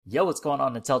Yo, what's going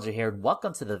on? Intelligent here, and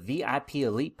welcome to the VIP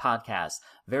Elite Podcast.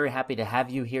 Very happy to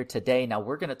have you here today. Now,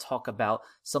 we're going to talk about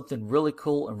something really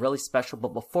cool and really special,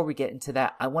 but before we get into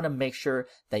that, I want to make sure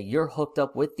that you're hooked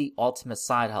up with the ultimate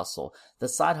side hustle. The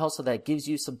side hustle that gives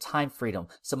you some time freedom,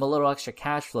 a little extra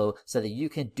cash flow so that you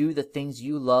can do the things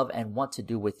you love and want to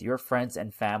do with your friends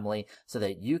and family so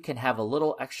that you can have a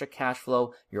little extra cash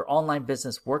flow, your online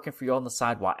business working for you on the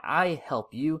side while I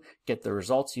help you get the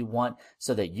results you want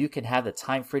so that you can have the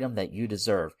time freedom that you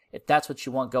deserve. If that's what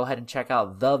you want, go ahead and check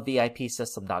out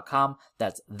thevipsystem.com.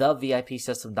 That's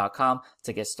thevipsystem.com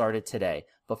to get started today.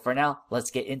 But for now,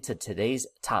 let's get into today's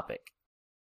topic.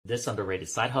 This underrated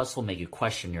side hustle will make you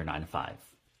question your 9 to 5.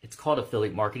 It's called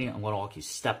affiliate marketing. I'm going to walk you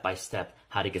step by step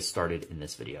how to get started in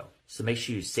this video. So make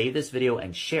sure you save this video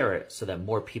and share it so that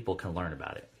more people can learn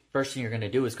about it. First thing you're going to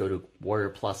do is go to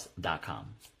warriorplus.com.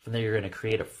 From there, you're going to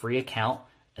create a free account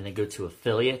and then go to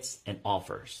affiliates and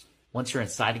offers. Once you're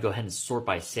inside, you go ahead and sort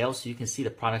by sales so you can see the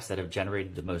products that have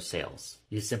generated the most sales.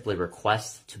 You simply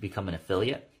request to become an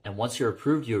affiliate. And once you're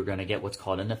approved, you're going to get what's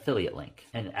called an affiliate link.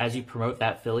 And as you promote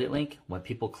that affiliate link, when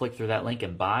people click through that link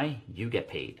and buy, you get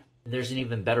paid. There's an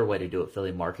even better way to do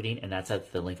affiliate marketing, and that's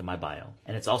at the link in my bio.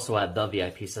 And it's also at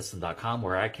thevipsystem.com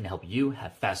where I can help you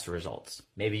have faster results.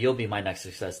 Maybe you'll be my next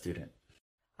success student.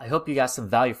 I hope you got some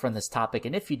value from this topic,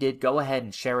 and if you did, go ahead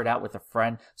and share it out with a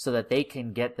friend so that they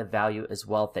can get the value as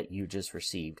well that you just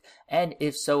received. And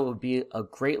if so, it would be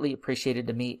greatly appreciated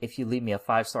to me if you leave me a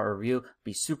 5-star review.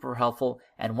 Be super helpful.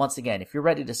 And once again, if you're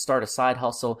ready to start a side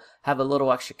hustle, have a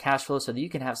little extra cash flow so that you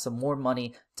can have some more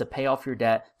money to pay off your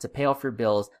debt, to pay off your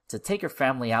bills, to take your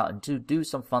family out and to do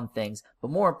some fun things,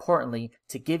 but more importantly,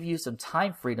 to give you some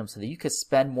time freedom so that you can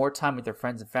spend more time with your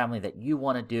friends and family that you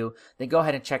want to do, then go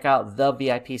ahead and check out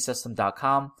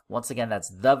thevipsystem.com. Once again,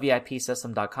 that's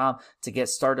thevipsystem.com to get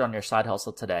started on your side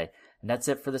hustle today. And that's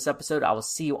it for this episode. I will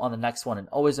see you on the next one. And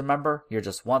always remember, you're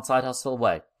just one side hustle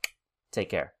away. Take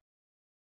care.